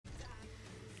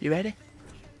You ready?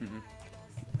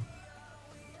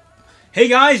 Hey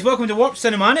guys, welcome to Warp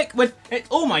Cinematic with it.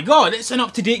 Oh my god, it's an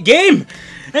up-to-date game.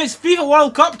 It's FIFA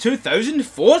World Cup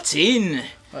 2014.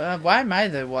 Why am I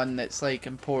the one that's like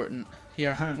important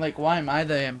here? Like, why am I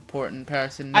the important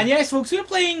person? And yes, folks, we're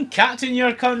playing Captain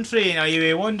Your Country. Now you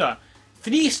may wonder,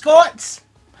 3 Scots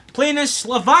playing as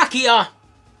Slovakia.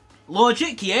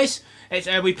 Logic, yes. It's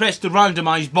we pressed the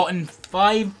randomise button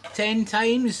 10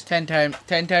 times. 10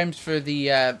 times for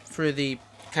the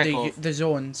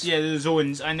zones. Yeah, the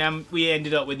zones, and we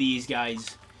ended up with these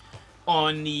guys.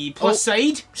 On the plus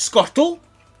side, Skirtle.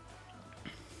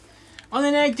 On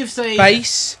the negative side,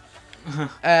 Vice.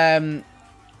 A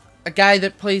guy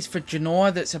that plays for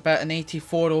Genoa that's about an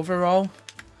 84 overall.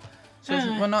 So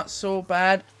we're not so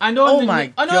bad. And on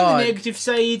on the negative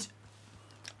side,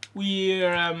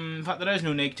 we're in fact there is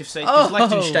no negative side because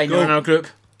Liechtenstein are in our group.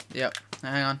 Yep.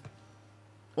 Hang on.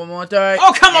 One more die.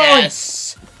 Oh come on!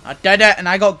 Yes! I did it, and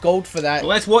I got gold for that. Well,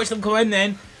 let's watch them come in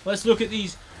then. Let's look at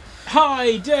these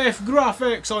high def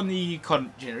graphics on the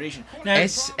current generation. Now,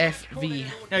 SFV.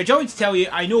 Now, do you want me to tell you,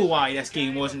 I know why this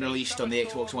game wasn't released on the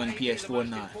Xbox One, PS4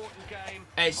 and that.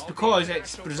 It's because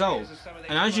it's Brazil.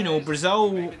 And as you know,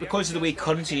 Brazil, because of the way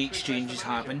currency exchanges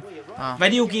happen,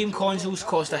 video game consoles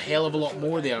cost a hell of a lot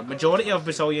more there. Majority of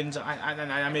Brazilians,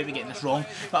 I may be getting this wrong,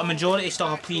 but a majority still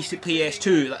have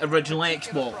PS2, like original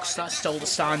Xbox. That's still the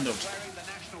standard.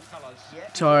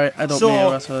 Sorry, I don't so,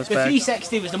 mean to the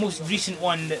 360 was the most recent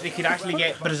one that they could actually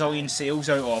get Brazilian sales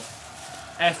out of.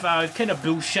 If I've kind of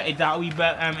bullshitted that a wee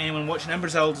bit, anyone watching in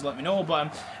Brazil, just let me know.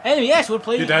 But anyway, yes, we're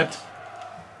playing. You did.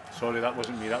 Sorry, that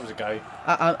wasn't me. That was a guy.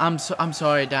 I'm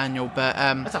sorry, Daniel, but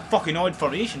that's a fucking odd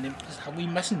formation. There's a wee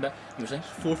missing bit. You were saying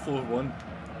 4-4-1.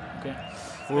 Okay.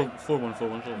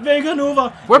 4-1-4-1. Vega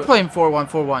Nova. We're playing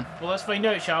 4-1-4-1. Well, let's find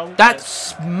out, shall we?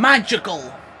 That's magical.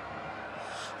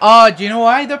 Oh, do you know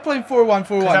why they're playing 4-1-4-1?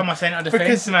 Because I'm a centre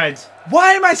defence mid.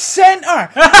 Why am I centre?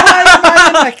 Why am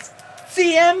I in the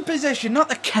CM position, not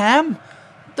the cam?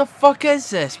 What the fuck is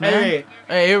this, man?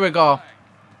 Hey, here we go.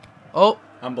 Oh,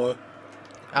 I'm blue.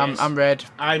 I'm red.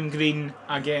 I'm green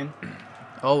again.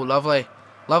 Oh, lovely,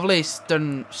 lovely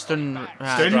strand.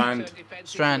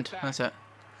 That's it.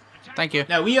 Thank you.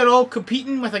 Now we are all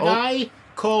competing with a guy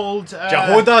called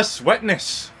Jehodas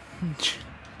Witness.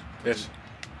 Yes.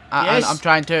 Yes, I'm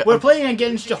trying to. We're playing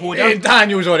against Jehoda. Hey,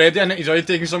 Daniel's already in it. He's already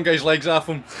taking some guy's legs off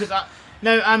him.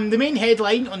 Now, the main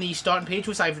headline on the starting page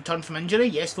was I've returned from injury.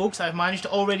 Yes, folks, I've managed to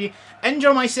already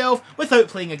injure myself without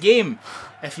playing a game.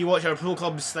 If you watch our Pro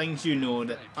Clubs things, you know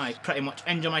that I pretty much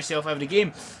injure myself every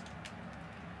game.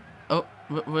 Oh,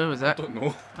 where was that? I don't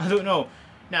know. I don't know.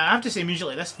 Now, I have to say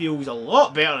immediately, this feels a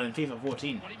lot better than FIFA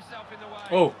 14.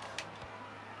 Oh.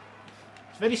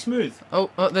 It's very smooth. Oh,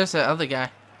 there's that other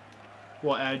guy.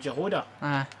 What, Jehoda?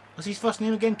 What's his first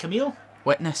name again? Camille?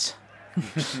 Witness.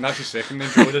 That's his second name.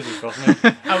 Jehodas his first name.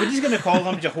 We're just going to call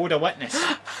him Jehoda Witness.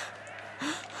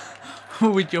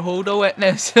 Would you hold a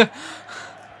witness?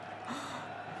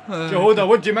 Jehoda,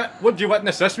 what do you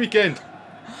witness this weekend?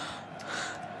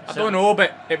 I don't know,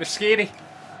 but it was scary.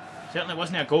 Certainly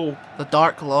wasn't a goal. The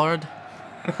Dark Lord.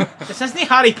 This isn't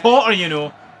Harry Potter, you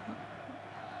know.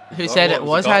 Who said it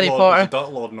was Harry Potter? The Dark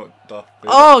Lord, not Darth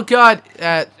Vader. Oh God!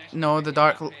 No, the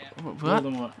Dark. What?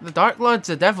 Voldemort. The Dark Lord's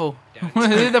the devil.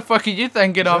 Who the fuck are you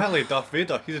thinking of? Exactly, Darth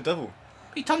Vader. He's a devil.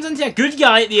 He turns into a good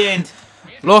guy at the end.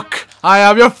 Look, I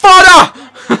am your father.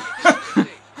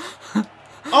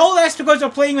 All this because we're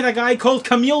playing with a guy called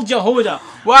Camille Jehoda.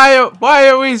 Why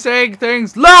are we saying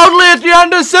things loudly at the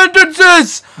end of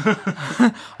sentences?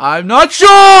 I'm not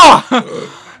sure.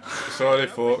 Sorry,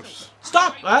 folks.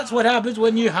 Stop! That's what happens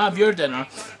when you have your dinner.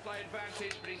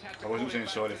 I wasn't saying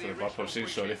sorry for the burp, I was saying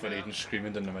sorry for Aidan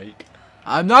screaming in the mic.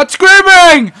 I'm not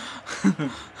screaming!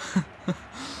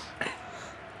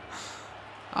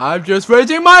 I'm just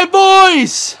raising my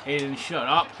voice! Aidan, shut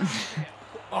up.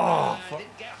 Oh, fuck.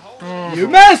 You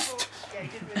missed!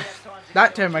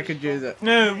 That time I could use it.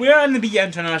 Now, we're in the B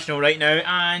International right now,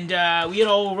 and we are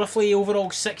all roughly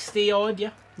overall 60 odd,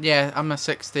 yeah? Yeah, I'm a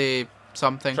 60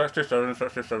 something. 67,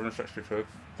 62.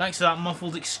 Thanks for that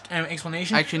muffled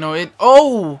explanation. Actually, no, it.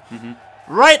 Oh!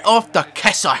 Right off the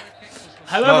kisser!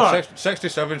 However, No,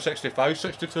 67, 65,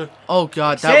 62. Oh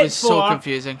god, that was so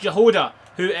confusing. Jehoda,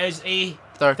 who is a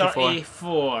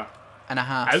 34 and a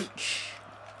half. Ouch.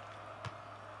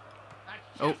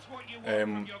 Oh.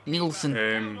 Nielsen.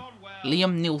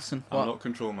 Liam Nielsen. I'm not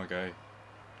controlling my guy.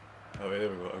 Oh, wait, there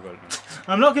we go. I got it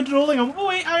now. I'm not controlling him. Oh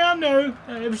wait, I am now.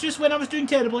 It was just when I was doing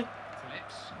terribly.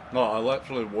 No, I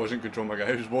literally wasn't controlling my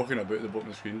guy. I was walking about the bottom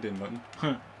of the screen doing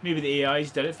nothing. Maybe the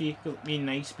AIs did it for you. Being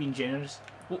nice, being generous.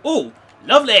 Oh,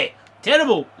 lovely!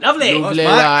 Terrible. Lovely. Lovely,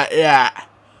 that, yeah.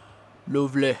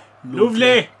 Lovely.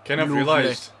 Lovely. Kind of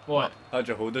realised What? that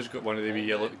Jehoda's got one of the wee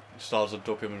yellow stars on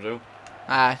top of him as well.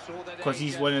 Aye. Because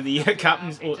he's one of the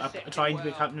captains, trying to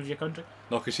be captain of your country.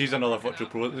 No, because he's another virtual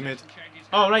pro that they made.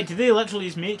 Oh right, did they literally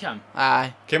just make him?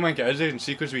 Aye. Came on, get us in,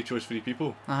 see, because we chose 3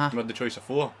 people. We had the choice of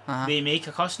 4. They make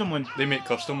a custom one. They make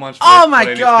custom ones. Oh for my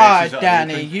any god, spaces that are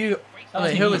Danny, open. you. That Wait,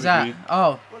 was who me. was that? Me.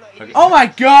 Oh. Oh my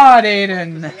god,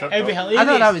 Aidan. It'd be hilarious. I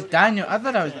thought that was Daniel. I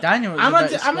thought that was Daniel.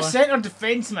 I'm a centre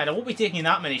defence mid. I won't be taking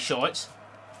that many shots.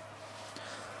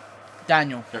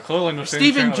 Daniel. You're clearly not saying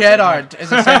Steven centre Gerrard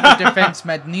is a centre defence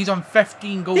mid and he's on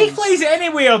 15 goals. He plays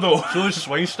anywhere though. So is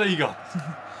Schweinsteiger.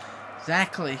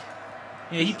 Exactly.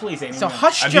 Yeah, he plays anywhere. So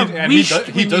hush And, your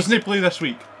he doesn't play this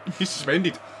week. He's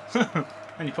suspended.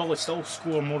 And he probably still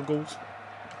score more goals.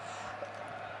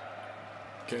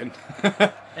 Get in.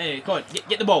 Hey, go on,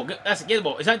 get the ball. Get the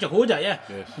ball. Is that Jehoda? Yeah.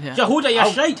 Yes. Yeah. Jehoda,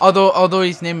 you're right. Although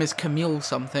his name is Camille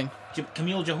something.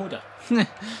 Camille Jehoda.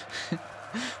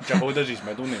 Jehoda's his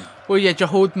middle name. Oh yeah,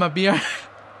 Jehod my beer.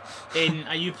 And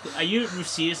are you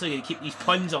seriously going to keep these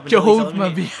puns up? Jehod my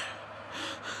beer.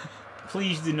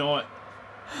 Please do not.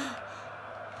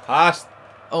 Pass.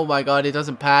 Oh my god, he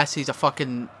doesn't pass. He's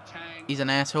an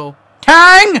asshole.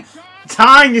 Tang!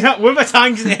 Tang! Is that what my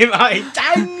Tang's name? Aye.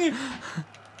 Tang!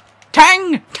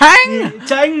 Tang! Tang!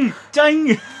 Tang!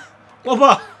 Tang!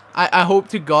 Whopper! I hope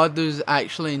to God there's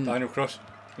actually Daniel Cross.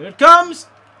 Here it comes!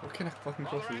 What kind of fucking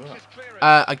cross was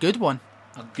that? a good one.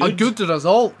 A good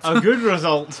result. A good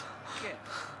result.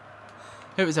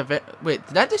 It was a bit. Wait,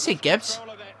 did I just say Gibbs?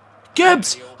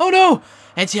 Gibbs! Oh no!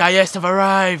 NCIS have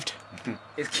arrived.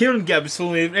 It's Kieran Gibbs,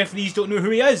 only the referees don't know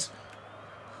who he is.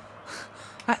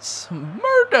 That's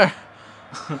murder.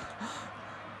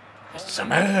 It's a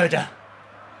murder.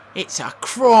 It's a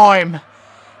crime.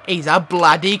 He's a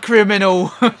bloody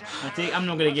criminal. I'm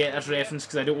not going to get this reference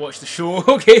because I don't watch the show,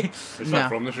 okay? It's not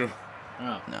from the show.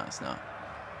 Oh. No, it's not.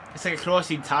 It's like a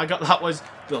crossing tag up that was.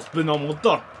 There's been a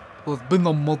murder. There's been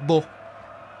a murder.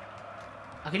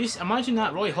 I can just imagine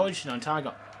that Roy Hodgson on tag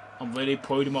up. I'm very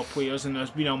proud of my players and there's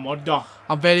been a murder.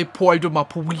 I'm very proud of my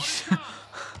police.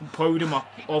 I'm proud of my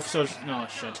officers. No,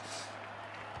 shit.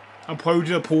 I'm proud of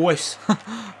the police.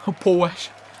 Polish.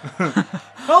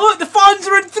 Oh look, the fans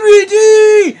are in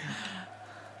 3D!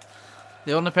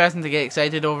 The only person to get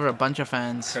excited over a bunch of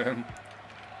fans.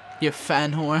 You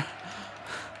fan whore.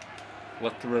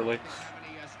 Literally.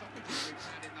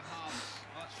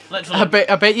 Literally.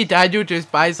 I bet you Daniel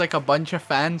just buys like a bunch of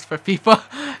fans for FIFA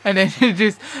and then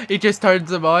he just turns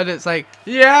them on. It's like,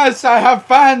 yes, I have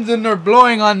fans and they're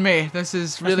blowing on me. This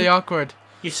is really awkward.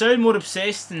 You sound more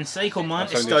obsessed than Psycho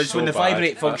Mantis does when the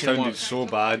vibrate function That sounded works. so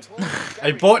bad.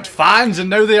 I bought fans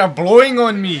and now they are blowing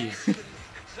on me.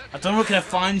 I don't know what kind of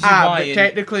fans you buy. But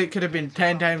technically it could have been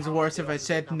 10 times worse if I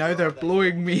said, now they're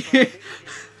blowing me.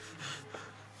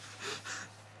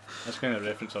 That's kind of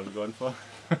reference I was going for.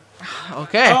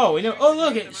 Okay. Oh, we know. Oh,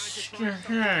 look, it's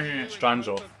Strands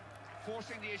off.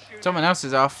 Someone else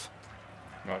is off.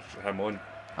 No, it's him on.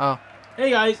 Oh. Hey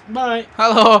guys, bye.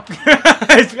 Hello.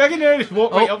 I can just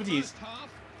walk right up to you.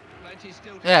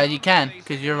 Yeah, you can,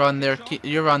 because you're on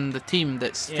you're on the team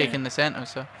that's taking the centre.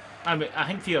 So. I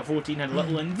think FIFA 14 had a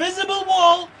little invisible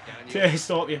wall to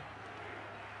stop you.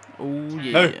 Oh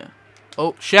yeah. No.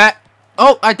 Oh shit.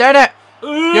 Oh, I did it.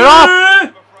 You're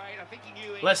off.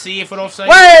 Let's see if we're offside.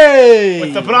 Way!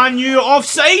 With the brand new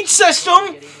offside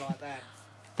system.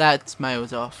 That's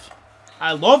miles off.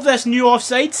 I love this new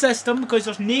offside system because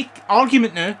there's no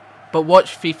argument now. But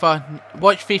watch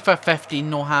FIFA 15,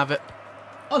 no have it.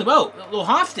 Oh, they will. They'll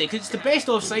have to because it's the best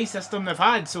offside system they've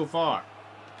had so far.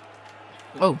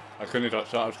 Oh. I couldn't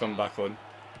touch that, I was coming back on.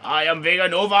 I am Vega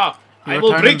Nova. I were will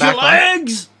turning break your back on?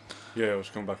 legs. Yeah, I was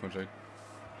coming back onside.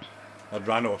 I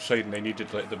ran offside and I needed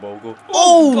to let the ball go.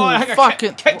 Oh, God, I got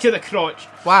fucking... kick to the crotch.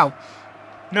 Wow.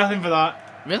 Nothing for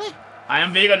that. Really? I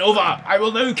am Vega Nova. I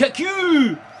will now kick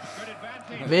you.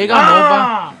 Vega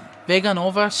Nova. Vega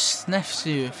Nova sniffs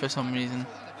you for some reason.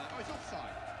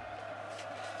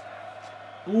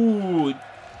 Ooh.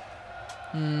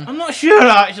 I'm not sure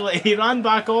actually. He ran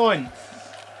back on.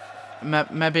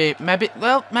 Maybe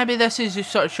this is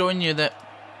just sort of showing you that.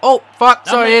 Oh fuck!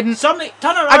 Sorry, Aidan. Somebody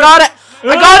turn around. I got it.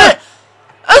 I got it.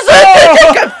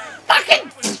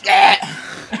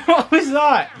 What was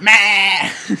that? Meh.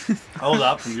 All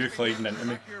that from you gliding into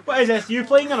me. What is this? You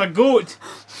playing on a goat?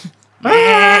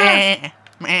 Meh.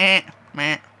 Meh.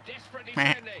 Meh.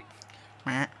 Meh.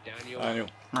 Meh. Daniel.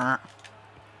 Meh.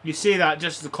 You say that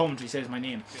just as the commentary says my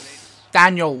name.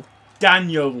 Daniel.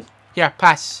 Daniel. Here,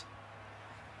 pass.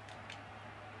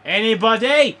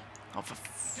 Anybody? Oh, for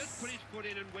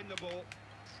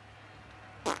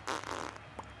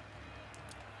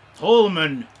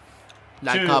Holman.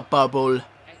 Like Two. a bubble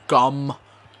gum.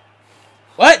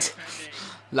 What?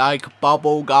 Like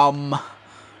bubble gum.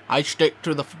 I stick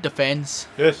to the defense.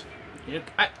 Yes.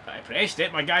 I pressed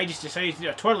it. My guy just decided to do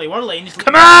a twirly whirly and just.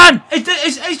 Come on! Is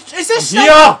this still?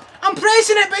 Here. I'm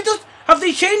pressing it, but it does. Have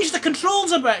they changed the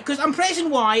controls a bit? Because I'm pressing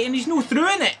Y and he's no through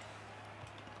in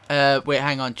it. Wait,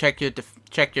 hang on. Check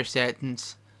your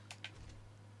settings.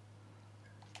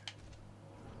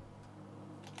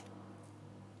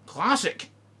 Classic.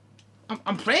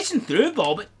 I'm pressing through,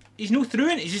 Bob, but he's no through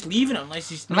in it. He's just leaving it unless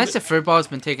he's. Unless the through ball's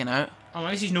been taken out.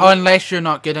 Unless he's no. Oh, unless you're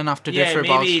not good enough to do yeah, through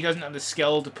maybe balls. he doesn't have the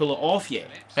skill to pull it off yet.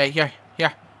 Right, here.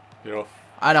 You're off.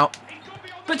 I know.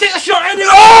 But take a shot anyway!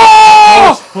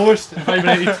 Oh! Post.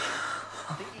 Vibrated.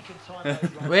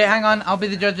 Wait, hang on. I'll be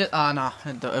the judge. Oh, no.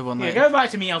 It won't Yeah, let give it back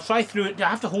to me. I'll try through it. Do I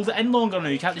have to hold it in longer now?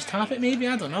 You can't just tap it, maybe?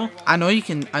 I don't know. I know you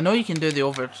can do the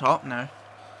over the top now.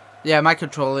 Yeah, my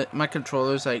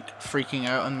controller's like freaking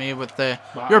out on me with the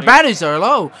your batteries are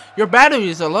low. Your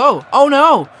batteries are low. Oh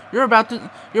no. Your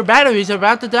batteries are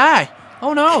about to die.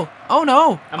 Oh no. Oh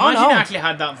no. Imagine oh, no. I actually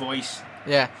had that voice.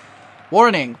 Yeah.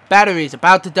 Warning, batteries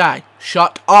about to die.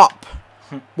 Shut up.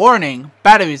 Warning,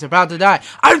 batteries about to die.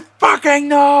 I fucking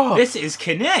know. This is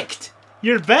Connect.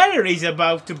 Your battery's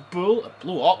about to blow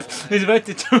up. It's about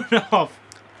to turn off.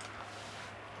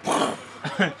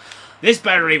 This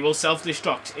battery will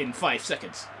self-destruct in 5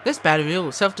 seconds. This battery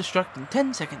will self-destruct in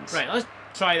 10 seconds. Right, let's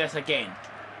try this again.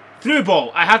 Through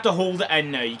ball. I have to hold it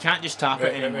in now. You can't just tap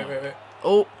it anymore. Wait.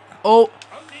 Oh.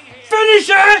 Finish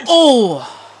it!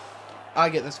 Oh. I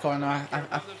get this corner.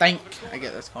 I think I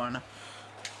get this corner.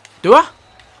 Do I?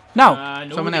 No.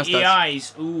 No, Someone the else does.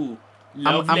 AIs. Ooh,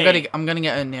 lovely. I'm gonna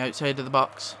get on the outside of the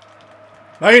box.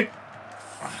 Mine.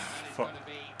 Fuck.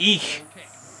 Eek.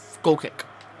 Goal kick.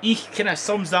 Eek kind of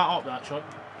sums that up, that shot.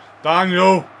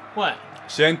 Daniel. What?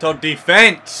 Centre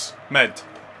defence. Mid.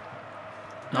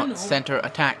 Not know. center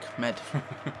attack mid.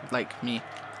 Like me.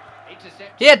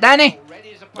 Here, Danny.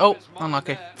 Oh,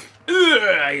 unlucky.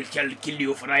 I'll kill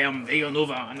you, for I am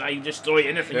Villanova, and I destroy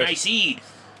anything Yes. I see.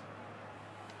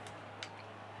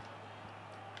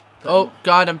 Oh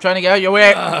God, I'm trying to get out your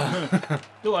way.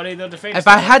 Don't worry, they're defensive. If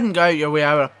I hadn't got out your way,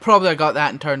 I would have probably got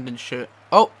that and turned and shoot.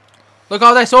 Oh, look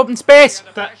all this open space.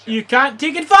 That you can't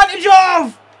take advantage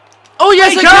of! Oh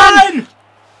yes, I can.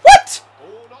 What?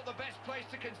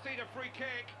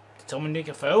 Did someone make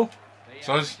a foul?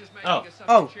 Soz.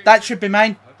 Oh, that should be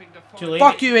mine. Too late.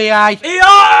 Fuck you, AI.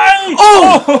 AI!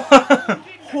 Oh!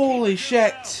 Holy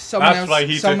shit! That's why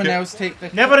he someone took it. else take the.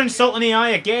 Never insult an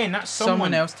AI again. That's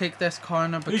Someone else take this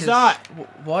corner because. Who's that?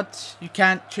 What? You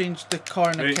can't change the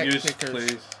corner Wait, kick use, takers.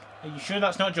 please. Are you sure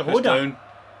that's not It's Jehoda? down.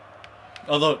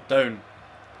 Oh, look, down.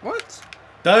 What?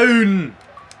 Down!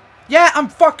 Yeah, I'm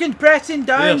fucking pressing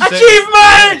down. There,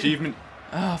 Achievement! Achievement.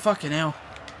 Oh fucking hell!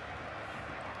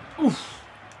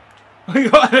 I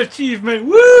got an achievement.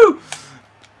 Woo!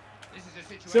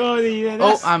 Sorry,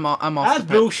 Oh, I'm off. that's the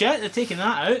pitch. bullshit. They're taking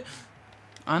that out.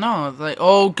 I know. It's like,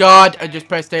 oh God, I just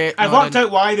pressed it. I've worked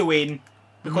out why the Wayne.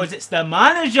 Because it's the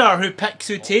manager who picks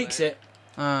who takes it.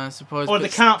 I suppose. Or the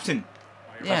but- captain.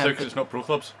 Yeah. Because it's not pro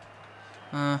clubs.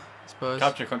 I suppose.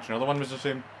 Capture Country, another one was the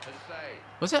same.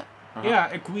 Was it?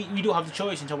 Yeah, we don't have the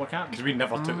choice until we're captain. Because we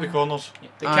never took the corners.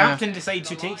 The captain decides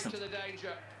who takes them.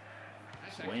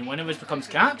 So when one of us becomes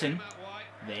captain,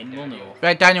 then we'll know.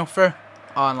 Right, Daniel, through.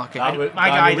 Oh, unlucky. My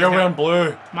guy we're doesn't wearing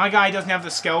blue. My guy doesn't have the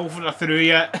skill for a through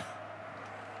yet.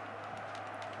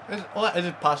 All that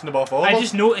is passing the ball forward. I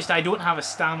just noticed I don't have a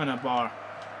stamina bar.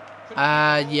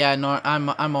 Yeah, no,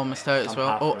 I'm almost out as I'm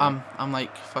well. Oh, halfway. I'm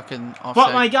like fucking offside.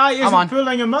 But my guy I'm on. isn't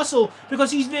pulling a muscle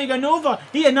because he's Vega Nova.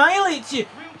 He annihilates you.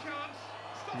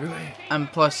 Really?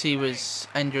 And plus, he was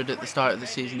injured at the start of the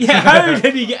season. Yeah, how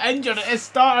did he get injured at the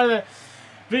start of the...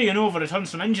 Vega Nova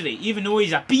returns from injury, even though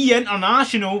he's a B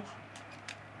international.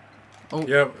 Oh.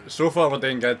 Yeah, so far we're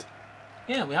doing good.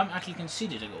 Yeah, we haven't actually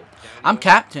conceded a goal. I'm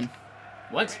captain.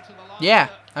 What? Yeah,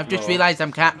 I've just No. realised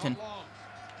I'm captain.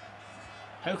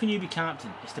 How can you be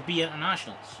captain? It's the B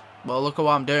internationals. Well, look at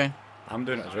what I'm doing. I'm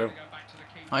doing it as well.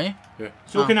 Are you? Yeah.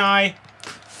 So Oh. can I.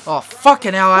 Oh,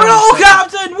 fucking hell. We're all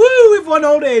captain! Woo! We've won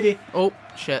already. Oh,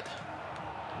 shit.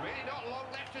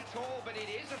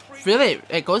 Really?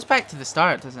 It goes back to the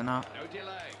start, does it not?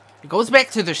 It goes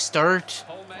back to the start.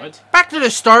 What? Back to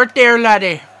the start there,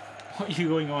 laddie. What are you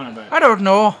going on about? I don't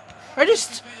know.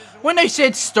 When I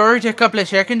said start a couple of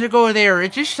seconds ago there,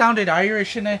 it just sounded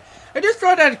Irish, and I just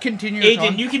thought I'd continue it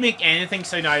on. Aiden, you can make anything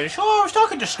sound Irish. Oh, I was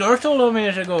talking to Skirtle a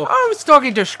minute ago. I was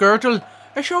talking to Skirtle.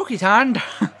 I shook his hand.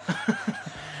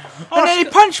 And then he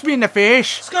punched me in the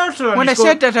face. Skirtle When I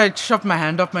said that I'd shoved my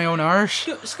hand up my own arse.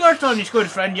 Skirtle and his good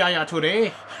friend Yaya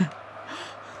Toure.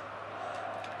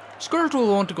 Skirtle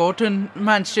won't go to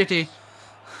Man City.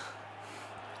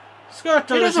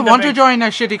 Skirtle He doesn't want to join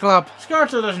that shitty club.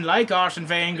 Skirtle doesn't like Arsene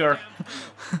Wenger.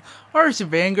 Arsene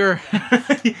Wenger.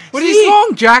 With his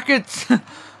long jackets.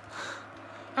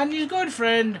 And his good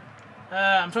friend.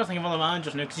 I'm trying to think of other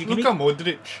managers now. Look at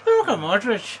Modric. Look at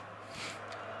Modric.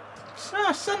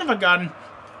 Ah, son of a gun.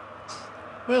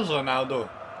 Where's Ronaldo?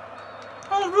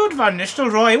 Oh, Ruud van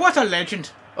Nistelrooy. What a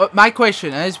legend. My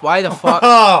question is, why the fuck...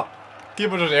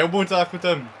 Keeper just elbow tackled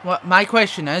him. My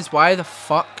question is, why the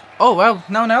fuck... Oh, well,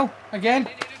 no. Again.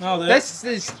 Oh, this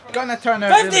is gonna turn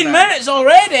out 15 really minutes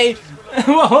already!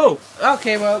 Whoa!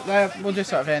 Okay, well, we'll just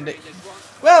sort of end it.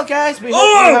 Well, guys, we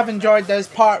hope you have enjoyed this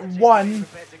part 1.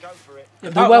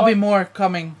 There will be more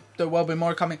coming.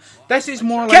 This is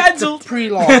more like the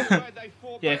prelogue.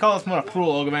 Yeah, call this more a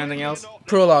prologue of anything else.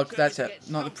 Prologue, that's it.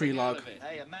 Not the prelogue.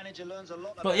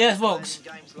 But yes, folks,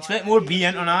 expect more B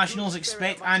internationals,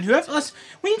 and whoever... Listen,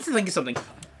 we need to think of something.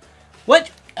 What...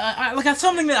 like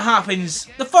something that happens,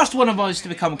 the first one of us to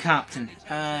become captain.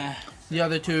 The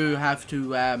other two have to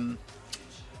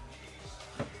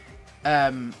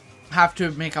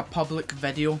make a public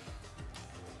video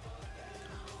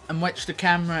in which the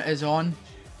camera is on,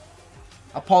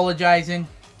 apologizing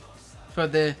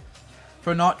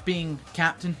for not being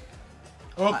captain.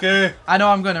 Okay. I know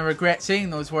I'm gonna regret saying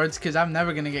those words because I'm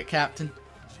never gonna get captain.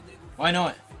 Why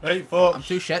not? Right, folks. I'm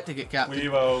too shit to get captain. We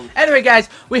will. Anyway, guys,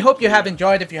 we hope you have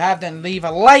enjoyed. If you have, then leave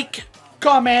a like,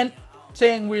 comment,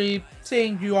 saying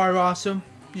you are awesome.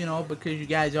 You know, because you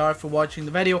guys are for watching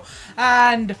the video.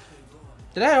 And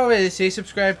did I already say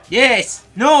subscribe? Yes.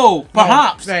 No.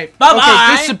 Perhaps. Right. Bye bye.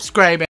 Okay, just subscribe.